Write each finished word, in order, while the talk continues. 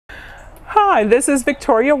Hi, this is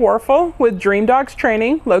Victoria Warfel with Dream Dogs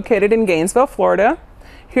Training, located in Gainesville, Florida.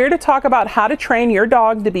 Here to talk about how to train your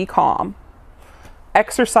dog to be calm.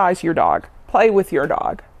 Exercise your dog. Play with your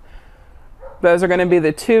dog. Those are going to be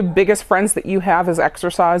the two biggest friends that you have, is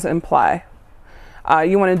exercise and play.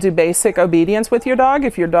 You want to do basic obedience with your dog.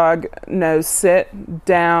 If your dog knows sit,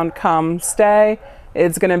 down, come, stay,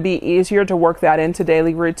 it's going to be easier to work that into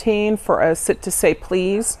daily routine. For a sit to say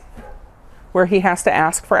please, where he has to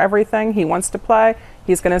ask for everything he wants to play,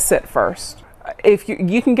 he's going to sit first. If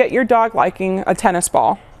you can get your dog liking a tennis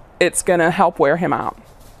ball, it's going to help wear him out.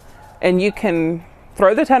 And you can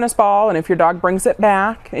throw the tennis ball, and if your dog brings it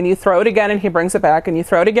back, and you throw it again and he brings it back, and you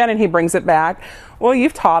throw it again and he brings it back, well,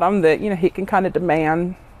 you've taught him that, he can kind of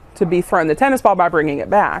demand to be thrown the tennis ball by bringing it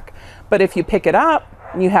back. But if you pick it up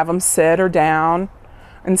and you have him sit or down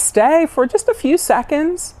and stay for just a few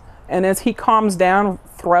seconds, and as he calms down,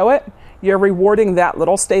 throw it, you're rewarding that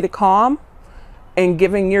little state of calm and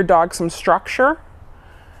giving your dog some structure,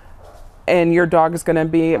 and your dog is going to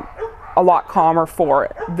be a lot calmer for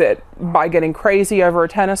it. That by getting crazy over a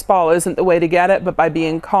tennis ball isn't the way to get it, but by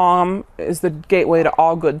being calm is the gateway to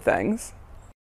all good things.